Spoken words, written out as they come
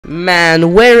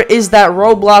Man, where is that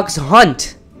Roblox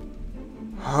hunt?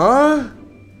 Huh?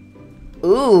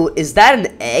 Ooh, is that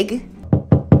an egg?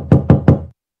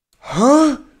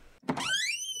 Huh?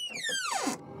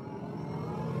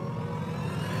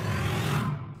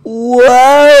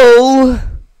 Whoa!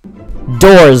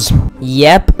 Doors.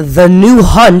 Yep, the new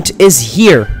hunt is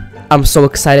here. I'm so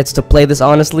excited to play this,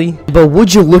 honestly. But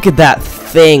would you look at that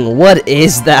thing? What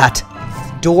is that?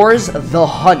 Doors, the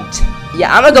hunt.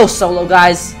 Yeah, I'm gonna go solo,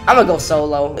 guys. I'm gonna go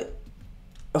solo.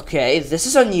 Okay, this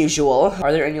is unusual.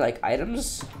 Are there any, like,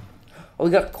 items? Oh,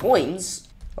 we got coins.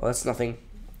 Oh, that's nothing.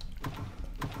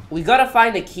 We gotta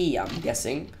find a key, I'm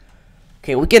guessing.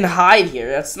 Okay, we can hide here.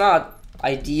 That's not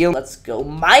ideal. Let's go.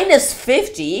 Minus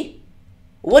 50?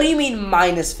 What do you mean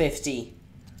minus 50?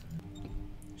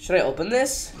 Should I open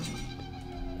this?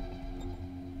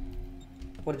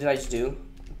 What did I just do?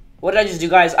 What did I just do,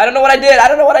 guys? I don't know what I did. I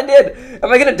don't know what I did.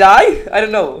 Am I gonna die? I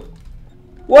don't know.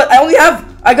 What?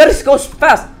 I gotta go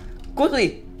fast.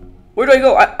 Quickly. Where do I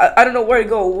go? I don't know where to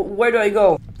go. Where do I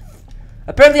go?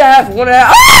 Apparently I have 1.5.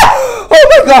 Ah! Oh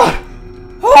my god.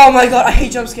 Oh my god. I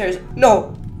hate jump scares.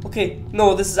 No. Okay.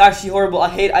 No, this is actually horrible. I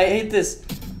hate this.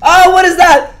 Oh, what is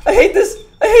that? I hate this.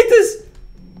 I hate this.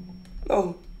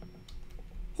 No.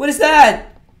 What is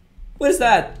that? What is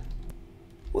that?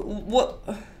 What?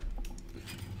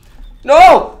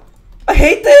 No! I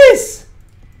hate this!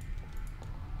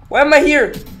 Why am I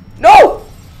here? No!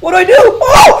 What do I do?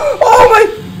 Oh! Oh my!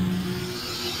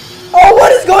 Oh,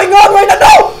 what is going on right now?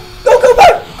 No! No, go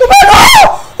back! Go back!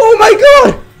 Oh! Oh my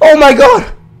god! Oh my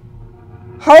god!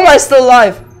 How am I still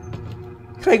alive?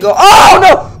 Can I go? Oh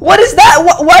no! What is that?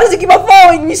 Why does it keep on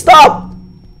following me? Stop!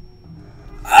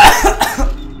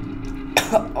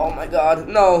 Oh my god,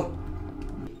 no.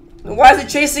 Why is it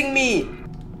chasing me?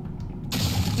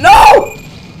 No!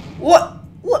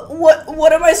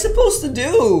 What am I supposed to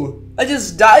do? I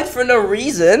just died for no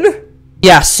reason.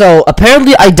 Yeah, so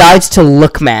apparently I died to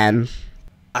Lookman.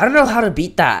 I don't know how to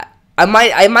beat that. I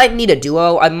might need a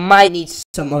duo. I might need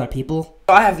some other people.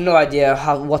 I have no idea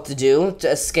what to do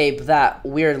to escape that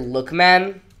weird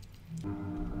Lookman.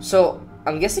 So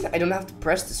I'm guessing I don't have to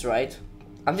press this, right?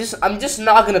 I'm just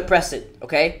not gonna press it,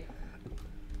 okay?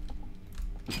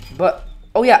 But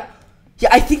oh yeah,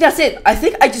 I think that's it. I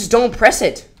think I just don't press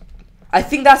it. I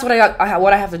think that's what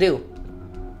what I have to do.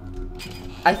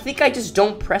 I think I just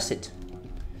don't press it.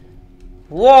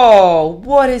 Whoa,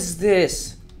 what is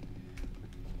this?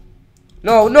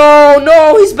 No, no,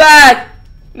 no, he's back.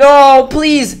 No,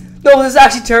 please. No, this is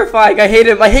actually terrifying. I hate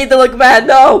him. I hate the look man.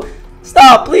 No,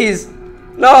 stop, please.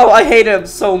 No, I hate him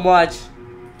so much.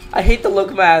 I hate the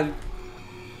look man.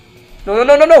 No, no,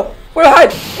 no, no, no. Where to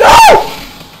hide? No!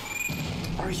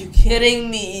 Are you kidding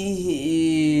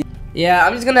me? Yeah,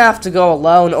 I'm just gonna have to go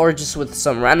alone or just with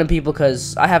some random people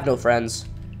because I have no friends.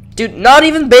 Dude, not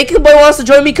even Bacon Boy wants to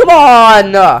join me. Come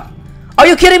on! Are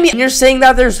you kidding me? And you're saying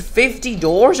that there's 50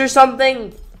 doors or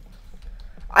something?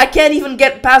 I can't even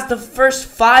get past the first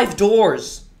 5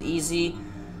 doors. Easy.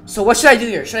 So what should I do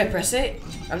here? Should I press it?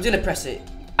 I'm gonna press it.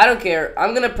 I don't care.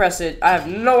 I'm gonna press it. I have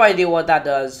no idea what that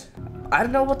does. I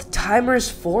don't know what the timer is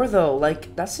for though.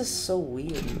 Like, that's just so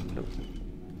weird.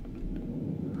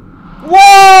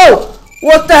 Whoa!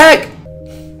 What the heck?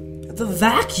 The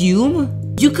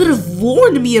vacuum? You could have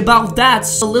warned me about that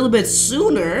a little bit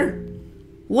sooner.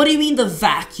 What do you mean the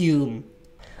vacuum?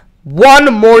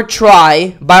 One more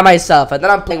try by myself, and then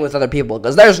I'm playing with other people,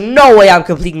 because there's no way I'm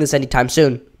completing this anytime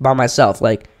soon by myself.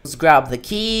 Like, let's grab the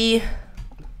key.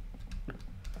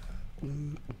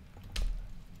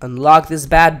 Unlock this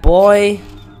bad boy.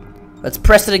 Let's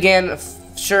press it again.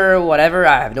 Sure, whatever.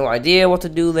 I have no idea what to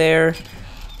do there.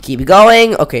 Keep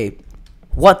going. Okay.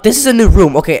 What? This is a new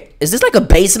room. Okay. Is this like a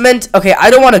basement? Okay,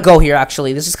 I don't want to go here,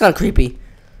 actually. This is kind of creepy.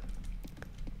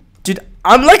 Dude,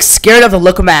 I'm like scared of the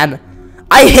look, man.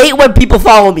 I hate when people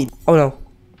follow me. Oh, no.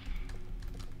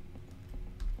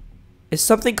 Is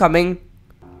something coming?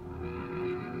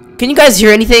 Can you guys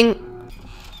hear anything?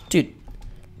 Dude.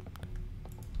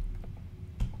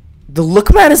 The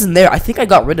look man isn't there. I think I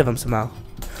got rid of him somehow.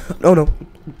 Oh, no.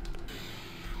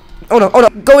 Oh, no. Oh, no.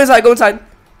 Go inside. Go inside.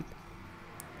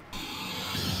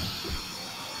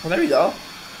 Oh, there we go.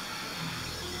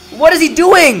 What is he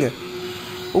doing?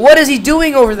 What is he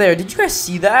doing over there? Did you guys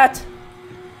see that?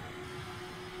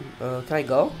 Can I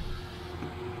go?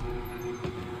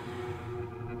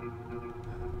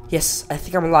 Yes, I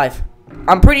think I'm alive.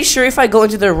 I'm pretty sure if I go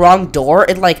into the wrong door,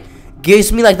 it like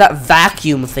gives me like that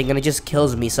vacuum thing and it just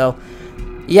kills me. So,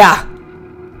 yeah.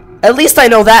 At least I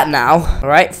know that now.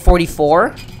 Alright,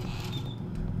 44.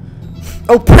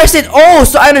 Oh, press it. Oh,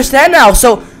 so I understand now.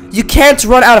 So, you can't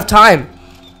run out of time.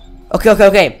 Okay, okay,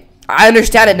 okay. I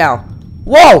understand it now.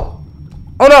 Whoa!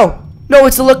 Oh no! No,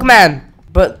 it's the look man.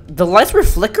 But the lights were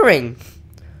flickering.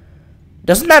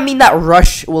 Doesn't that mean that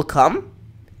rush will come?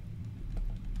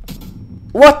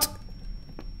 What?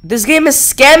 This game is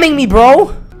scamming me,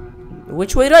 bro.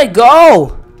 Which way do I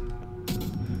go?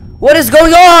 What is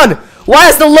going on? Why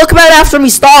is the look man after me?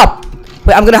 Stop!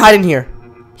 Wait, I'm gonna hide in here.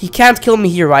 He can't kill me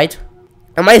here, right?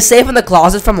 Am I safe in the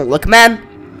closet from the look man?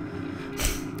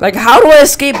 Like, how do I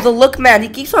escape the look man? He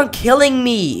keeps on killing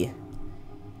me.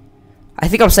 I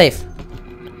think I'm safe.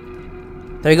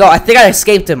 There you go. I think I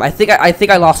escaped him. I think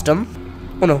I lost him.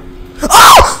 Oh no.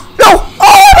 Oh no!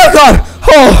 Oh my god!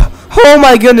 Oh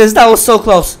my goodness! That was so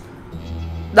close.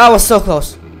 That was so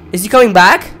close. Is he coming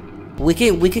back? We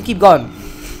can keep going.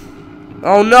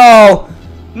 Oh no!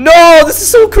 No! This is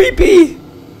so creepy.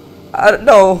 I don't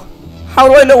know. How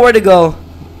do I know where to go?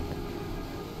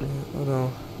 Oh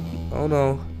no! Oh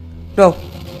no! No!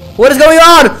 What is going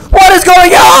on? What is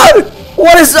going on?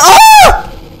 What is? Ah!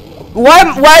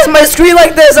 Why is my screen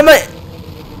like this? Am I?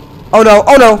 Oh no!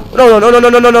 Oh no! No! No! No! No!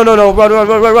 No! No! No! No! No!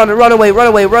 Run away! Run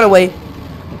away! Run away!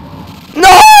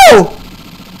 No!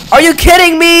 Are you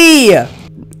kidding me?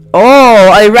 Oh,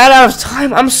 I ran out of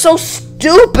time. I'm so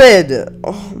stupid.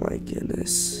 Oh my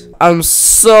goodness. I'm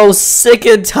so sick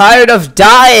and tired of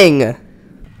dying.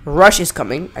 Rush is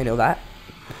coming. I know that.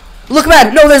 Look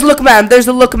man! No, there's look man. There's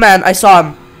the look man. I saw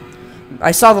him.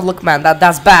 I saw the look man.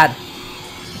 That's bad.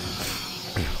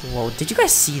 Whoa, did you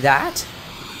guys see that?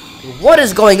 What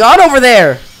is going on over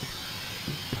there?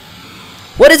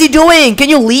 What is he doing? Can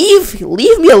you leave?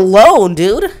 Leave me alone,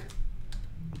 dude.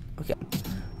 Okay.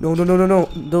 No.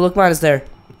 The look man is there.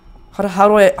 How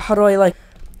do I like?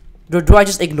 Do I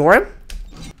just ignore him?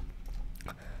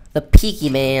 The peeky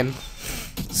man.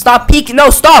 Stop peeking! No,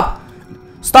 stop!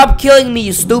 Stop killing me,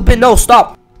 you stupid! No,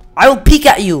 stop! I will peek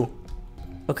at you.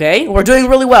 Okay, we're doing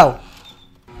really well.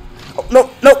 Oh,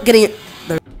 no, getting it.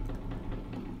 There.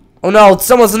 Oh no,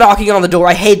 someone's knocking on the door.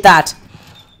 I hate that.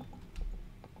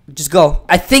 Just go.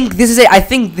 I think this is it. I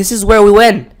think this is where we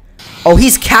win. Oh,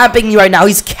 he's camping me right now.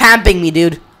 He's camping me,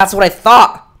 dude. That's what I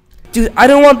thought. Dude, I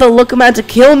don't want the look man to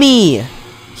kill me.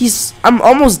 I'm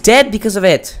almost dead because of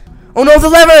it. Oh no, the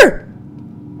lever!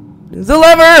 The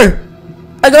lever!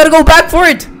 I gotta go back for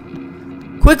it!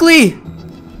 Quickly!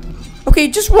 Okay,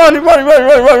 just run!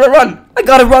 I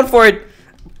gotta run for it!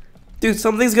 Dude,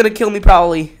 something's gonna kill me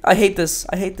probably. I hate this.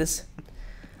 I hate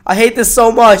this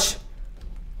so much.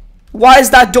 Why is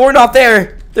that door not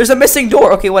there? There's a missing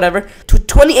door. Okay, whatever.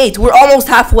 28. We're almost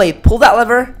halfway. Pull that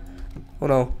lever. Oh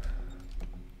no.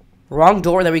 Wrong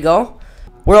door. There we go.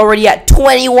 We're already at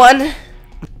 21.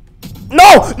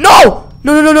 No!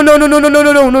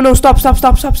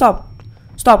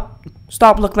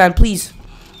 Stop, look man, please.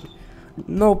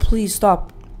 No, please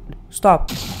stop.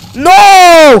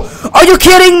 No! Are you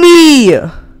kidding me?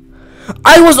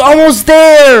 I was almost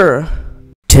there.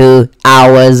 2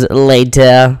 hours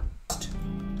later.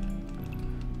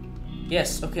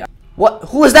 Yes, okay. What?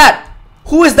 Who is that?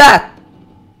 Who is that?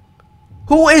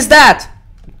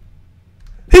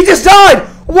 He just died!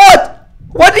 What?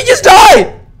 Why did he just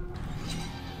die?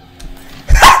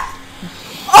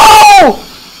 Oh!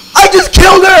 I just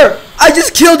killed her! I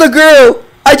just killed a girl!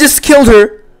 I just killed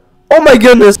her! Oh my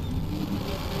goodness!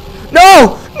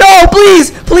 No! No!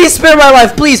 Please! Please spare my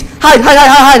life! Please!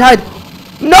 Hide!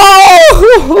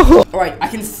 No! Alright, I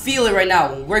can feel it right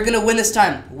now. We're gonna win this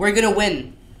time. We're gonna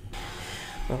win.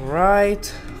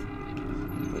 Alright.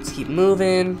 Let's keep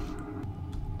moving.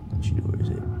 Where is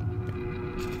it?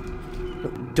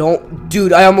 Don't.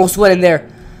 Dude, I almost went in there.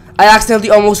 I accidentally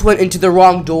almost went into the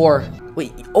wrong door.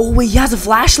 Wait. Oh, wait. He has a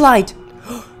flashlight.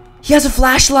 He has a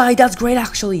flashlight. That's great,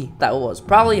 actually. That was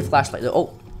probably a flashlight.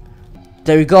 Oh.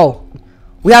 There we go.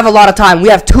 We have a lot of time. We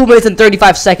have 2 minutes and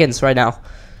 35 seconds right now.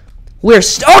 Oh,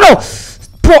 no.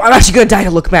 Bro, I'm actually going to die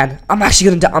to look, man. I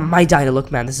might die to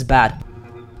look, man. This is bad.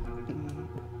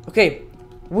 Okay.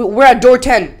 We're at door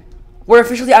 10. We're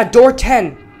officially at door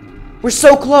 10. We're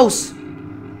so close.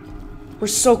 We're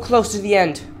so close to the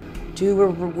end. Dude,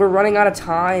 we're running out of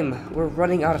time. We're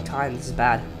running out of time. This is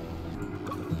bad.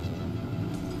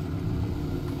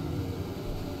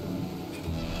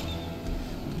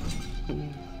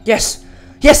 Yes!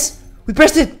 Yes! We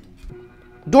pressed it!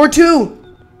 Door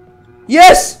 2!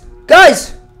 Yes!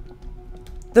 Guys!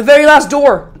 The very last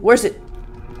door. Where's it?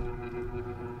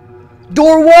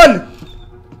 Door 1!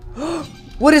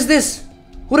 What is this?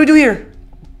 What do I do here?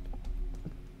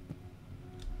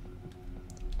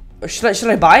 Should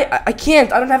I buy? I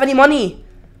can't. I don't have any money.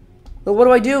 But what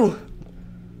do I do?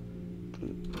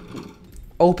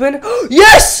 Open?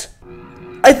 Yes!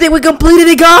 I think we completed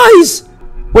it, guys!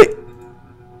 Wait.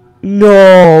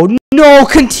 No, no,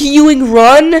 continuing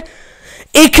run?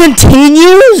 It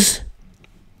continues?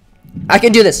 I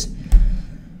can do this.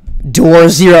 Door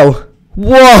 0.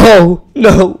 Whoa,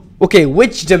 no. Okay,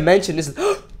 which dimension is it?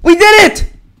 We did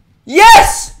it!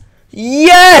 Yes!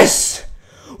 Yes!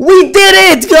 We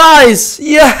did it, guys!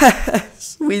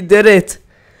 Yes! We did it.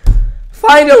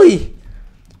 Finally!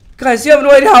 Guys, you have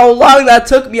no idea how long that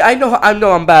took me. I know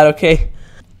I'm bad, okay?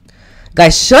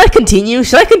 Guys, should I continue?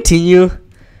 Should I continue?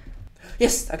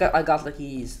 Yes, I got the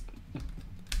keys.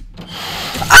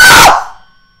 Ah!